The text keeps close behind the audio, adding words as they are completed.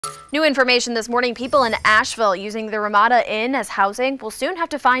New information this morning, people in Asheville using the Ramada Inn as housing will soon have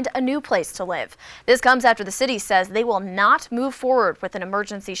to find a new place to live. This comes after the city says they will not move forward with an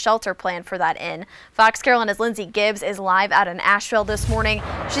emergency shelter plan for that inn. Fox Carolina's Lindsey Gibbs is live out in Asheville this morning.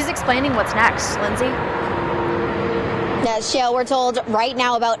 She's explaining what's next. Lindsey? Yes, Shale, we're told right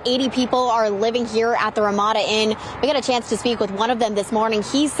now about 80 people are living here at the Ramada Inn. We got a chance to speak with one of them this morning.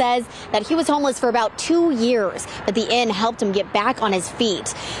 He says that he was homeless for about 2 years, but the inn helped him get back on his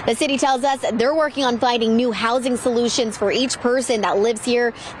feet. The city tells us they're working on finding new housing solutions for each person that lives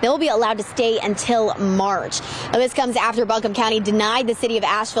here. They'll be allowed to stay until March. Now, this comes after Buncombe County denied the city of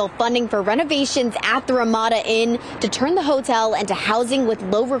Asheville funding for renovations at the Ramada Inn to turn the hotel into housing with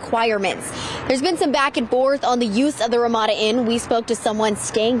low requirements. There's been some back and forth on the use of the Ramada Inn. We spoke to someone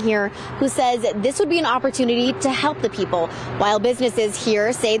staying here who says this would be an opportunity to help the people, while businesses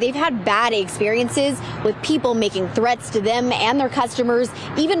here say they've had bad experiences with people making threats to them and their customers,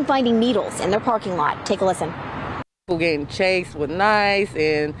 even finding needles in their parking lot. Take a listen. People getting chased with knives,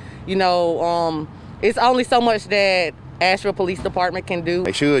 and it's only so much that Asheville Police Department can do.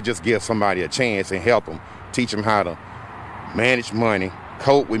 They should just give somebody a chance and help them, teach them how to manage money,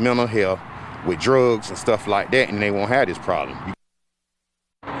 cope with mental health, with drugs and stuff like that, and they won't have this problem.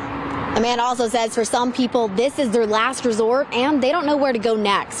 The man also says for some people, this is their last resort and they don't know where to go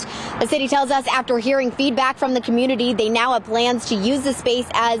next. The city tells us after hearing feedback from the community, they now have plans to use the space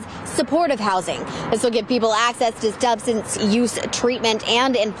as supportive housing. This will give people access to substance use treatment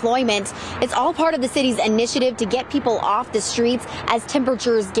and employment. It's all part of the city's initiative to get people off the streets as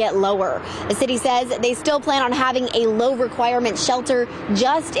temperatures get lower. The city says they still plan on having a low requirement shelter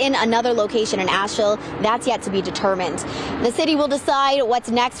just in another location in Asheville. That's yet to be determined. The city will decide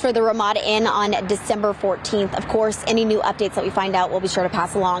what's next for the Ramada Inn on December 14th. Of course, any new updates that we find out, we'll be sure to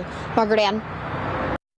pass along. Margaret Ann.